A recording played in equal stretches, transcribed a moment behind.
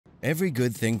Every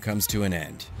good thing comes to an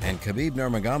end, and Khabib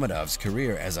Nurmagomedov's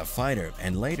career as a fighter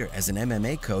and later as an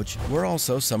MMA coach were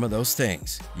also some of those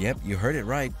things. Yep, you heard it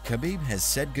right, Khabib has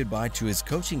said goodbye to his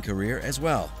coaching career as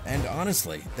well. And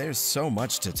honestly, there's so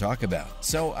much to talk about.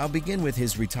 So I'll begin with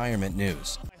his retirement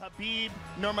news. Khabib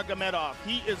Nurmagomedov,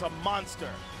 he is a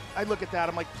monster. I look at that,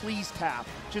 I'm like, please tap,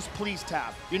 just please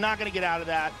tap. You're not gonna get out of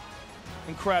that.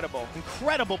 Incredible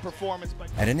performance.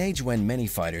 At an age when many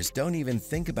fighters don't even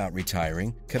think about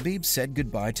retiring, Khabib said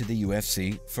goodbye to the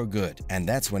UFC for good, and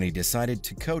that's when he decided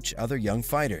to coach other young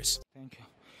fighters. Thank you.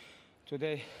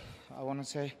 Today, I want to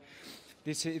say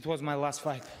it was my last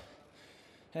fight,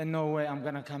 and no way I'm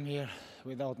gonna come here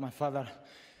without my father.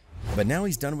 But now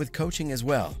he's done with coaching as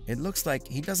well. It looks like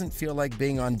he doesn't feel like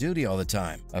being on duty all the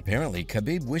time. Apparently,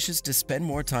 Khabib wishes to spend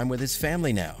more time with his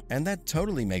family now, and that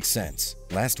totally makes sense.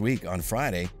 Last week, on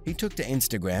Friday, he took to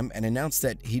Instagram and announced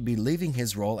that he'd be leaving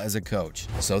his role as a coach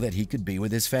so that he could be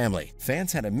with his family.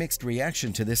 Fans had a mixed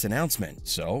reaction to this announcement,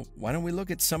 so why don't we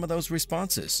look at some of those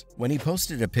responses? When he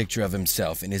posted a picture of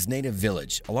himself in his native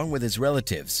village along with his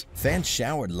relatives, fans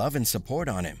showered love and support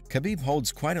on him. Khabib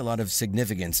holds quite a lot of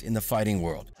significance in the fighting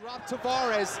world. Drop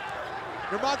Tavares.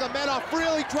 Nurmagomedov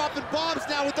really dropping bombs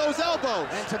now with those elbows.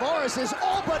 And Tavares is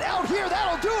all but out here.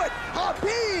 That'll do it.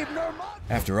 Khabib Nurmagomedov.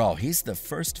 After all, he's the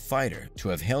first fighter to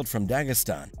have hailed from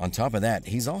Dagestan. On top of that,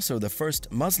 he's also the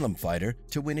first Muslim fighter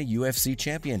to win a UFC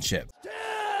championship. Still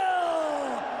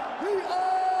the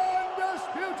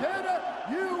undisputed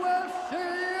UFC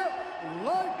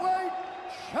lightweight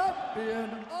champion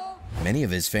of... Many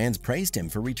of his fans praised him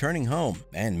for returning home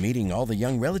and meeting all the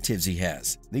young relatives he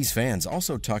has. These fans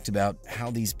also talked about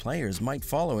how these players might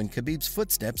follow in Khabib's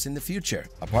footsteps in the future.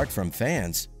 Apart from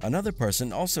fans, another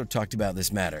person also talked about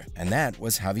this matter, and that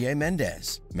was Javier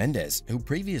Mendez. Mendez, who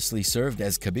previously served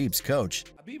as Khabib's coach.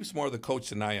 Habib's more the coach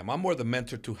than I am. I'm more the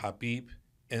mentor to Khabib.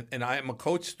 And I am a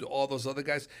coach to all those other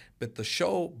guys, but the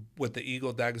show with the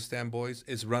Eagle Dagestan boys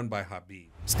is run by Khabib.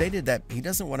 Stated that he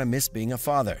doesn't want to miss being a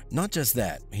father. Not just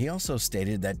that, he also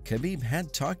stated that Khabib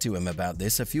had talked to him about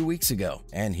this a few weeks ago,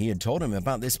 and he had told him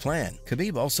about this plan.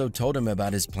 Khabib also told him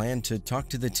about his plan to talk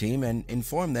to the team and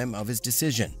inform them of his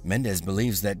decision. Mendez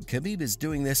believes that Khabib is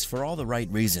doing this for all the right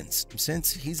reasons,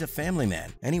 since he's a family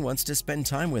man and he wants to spend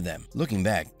time with them. Looking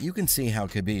back, you can see how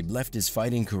Khabib left his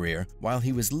fighting career while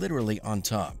he was literally on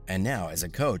top. And now, as a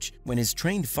coach, when his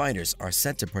trained fighters are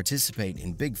set to participate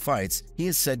in big fights, he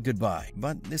has said goodbye.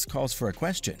 But this calls for a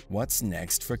question. What's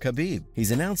next for Khabib? He's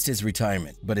announced his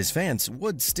retirement, but his fans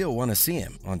would still want to see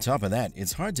him. On top of that,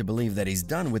 it's hard to believe that he's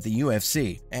done with the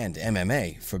UFC and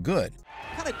MMA for good.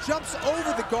 Kind of jumps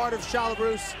over the guard of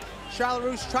Chalarus.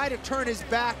 Chalarus tried to turn his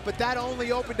back, but that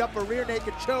only opened up a rear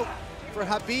naked choke for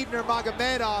Khabib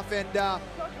Nurmagomedov, and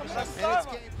it's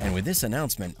game. And with this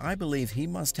announcement, I believe he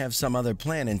must have some other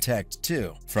plan intact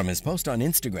too. From his post on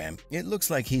Instagram, it looks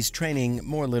like he's training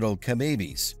more little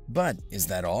Khabibis. But is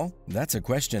that all? That's a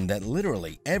question that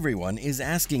literally everyone is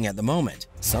asking at the moment.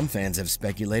 Some fans have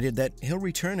speculated that he'll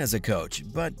return as a coach,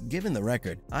 but given the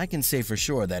record, I can say for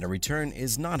sure that a return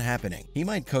is not happening. He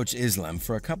might coach Islam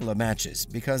for a couple of matches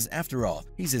because, after all,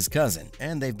 he's his cousin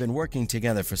and they've been working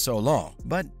together for so long.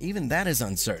 But even that is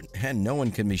uncertain, and no one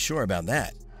can be sure about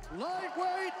that.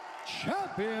 Lightweight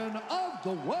champion of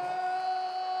the world,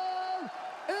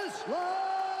 Islam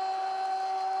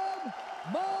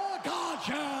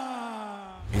Makhachev.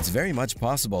 It's very much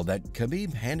possible that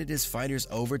Khabib handed his fighters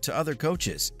over to other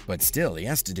coaches, but still he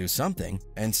has to do something,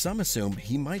 and some assume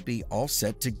he might be all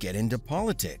set to get into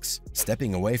politics.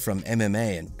 Stepping away from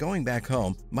MMA and going back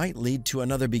home might lead to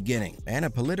another beginning, and a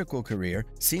political career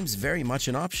seems very much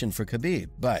an option for Khabib.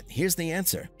 But here's the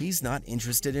answer. He's not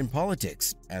interested in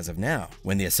politics, as of now.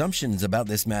 When the assumptions about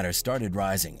this matter started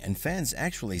rising and fans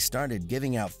actually started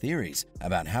giving out theories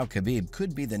about how Khabib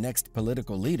could be the next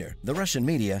political leader, the Russian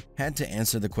media had to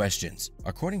answer the questions.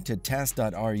 According to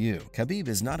TASS.ru, Khabib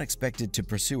is not expected to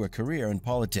pursue a career in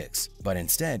politics, but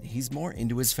instead he's more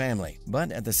into his family.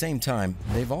 But at the same time,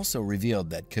 they've also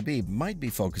revealed that Khabib might be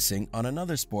focusing on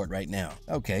another sport right now.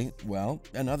 Okay, well,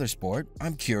 another sport?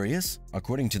 I'm curious.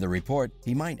 According to the report,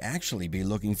 he might actually be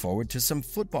looking forward to some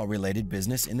football-related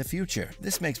business in the future.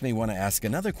 This makes me want to ask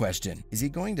another question. Is he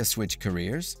going to switch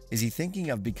careers? Is he thinking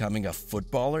of becoming a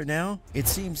footballer now? It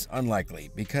seems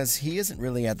unlikely because he isn't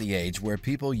really at the age where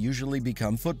people usually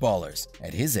become footballers.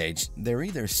 At his age, they're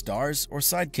either stars or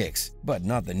sidekicks, but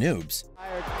not the noobs.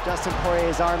 Dustin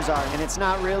Poirier's arms are, and it's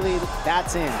not really,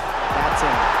 that's in, that's in.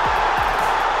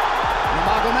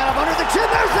 Nurmagomedov under the chin,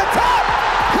 there's the tap!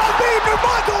 Khabib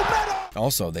Nurmagomedov!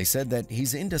 Also, they said that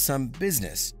he's into some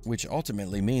business, which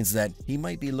ultimately means that he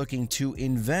might be looking to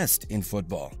invest in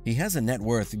football. He has a net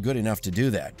worth good enough to do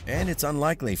that, and it's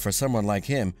unlikely for someone like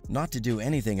him not to do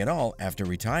anything at all after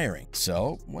retiring.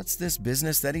 So, what's this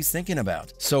business that he's thinking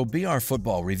about? So, BR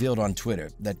Football revealed on Twitter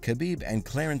that Khabib and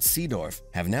Clarence Seedorf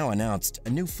have now announced a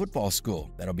new football school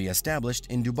that'll be established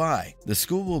in Dubai. The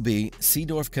school will be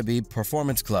Seedorf Khabib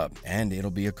Performance Club, and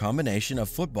it'll be a combination of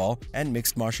football and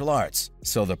mixed martial arts.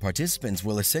 So the participants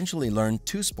will essentially learn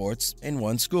two sports in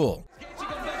one school.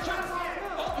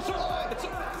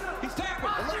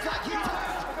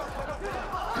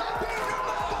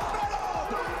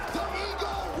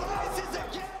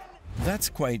 That's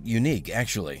quite unique,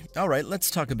 actually. All right,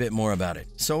 let's talk a bit more about it.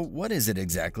 So what is it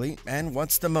exactly, and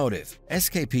what's the motive?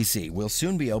 SKPC will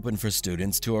soon be open for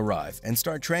students to arrive and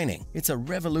start training. It's a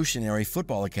revolutionary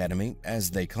football academy,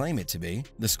 as they claim it to be.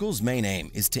 The school's main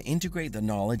aim is to integrate the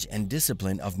knowledge and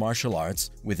discipline of martial arts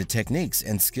with the techniques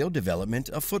and skill development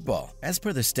of football. As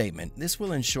per the statement, this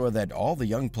will ensure that all the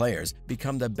young players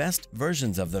become the best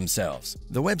versions of themselves.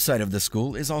 The website of the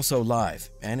school is also live,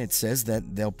 and it says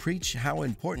that they'll preach how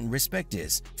important respect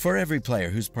is for every player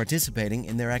who's participating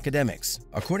in their academics.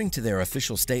 According to their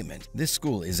official statement, this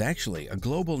school is actually a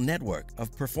global network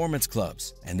of performance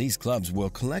clubs, and these clubs will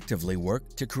collectively work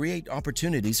to create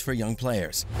opportunities for young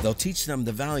players. They'll teach them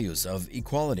the values of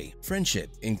equality, friendship,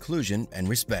 inclusion, and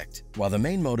respect. While the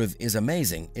main motive is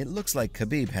amazing, it looks like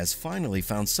Khabib has finally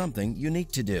found something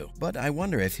unique to do. But I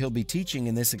wonder if he'll be teaching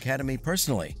in this academy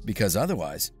personally, because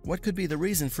otherwise, what could be the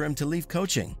reason for him to leave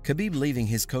coaching? Khabib leaving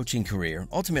his coaching career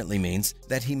ultimately means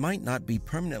that he might not be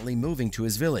permanently moving to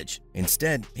his village.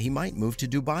 Instead, he might move to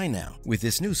Dubai now. With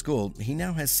this new school, he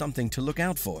now has something to look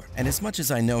out for. And as much as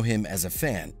I know him as a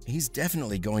fan, he's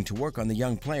definitely going to work on the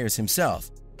young players himself.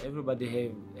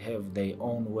 Everybody have their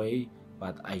own way,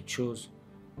 but I choose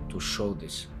to show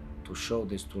this,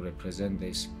 to represent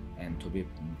this, and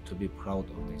to be proud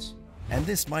of this. And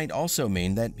this might also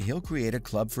mean that he'll create a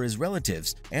club for his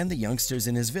relatives and the youngsters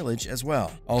in his village as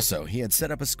well. Also, he had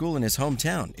set up a school in his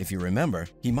hometown. If you remember,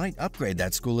 he might upgrade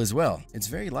that school as well. It's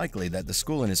very likely that the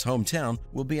school in his hometown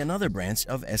will be another branch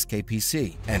of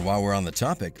SKPC. And while we're on the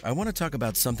topic, I want to talk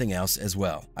about something else as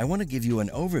well. I want to give you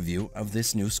an overview of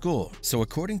this new school. So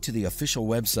according to the official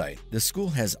website, the school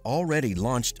has already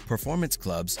launched performance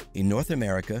clubs in North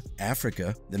America,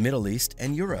 Africa, the Middle East,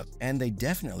 and Europe, and they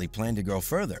definitely plan to go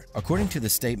further. According to the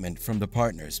statement from the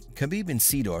partners, Khabib and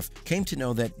Seedorf came to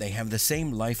know that they have the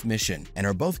same life mission and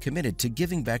are both committed to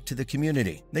giving back to the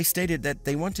community. They stated that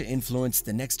they want to influence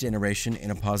the next generation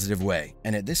in a positive way,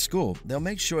 and at this school, they'll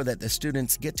make sure that the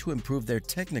students get to improve their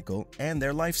technical and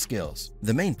their life skills.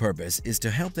 The main purpose is to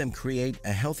help them create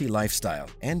a healthy lifestyle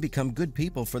and become good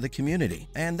people for the community.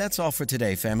 And that's all for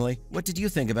today, family. What did you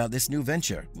think about this new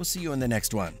venture? We'll see you in the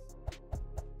next one.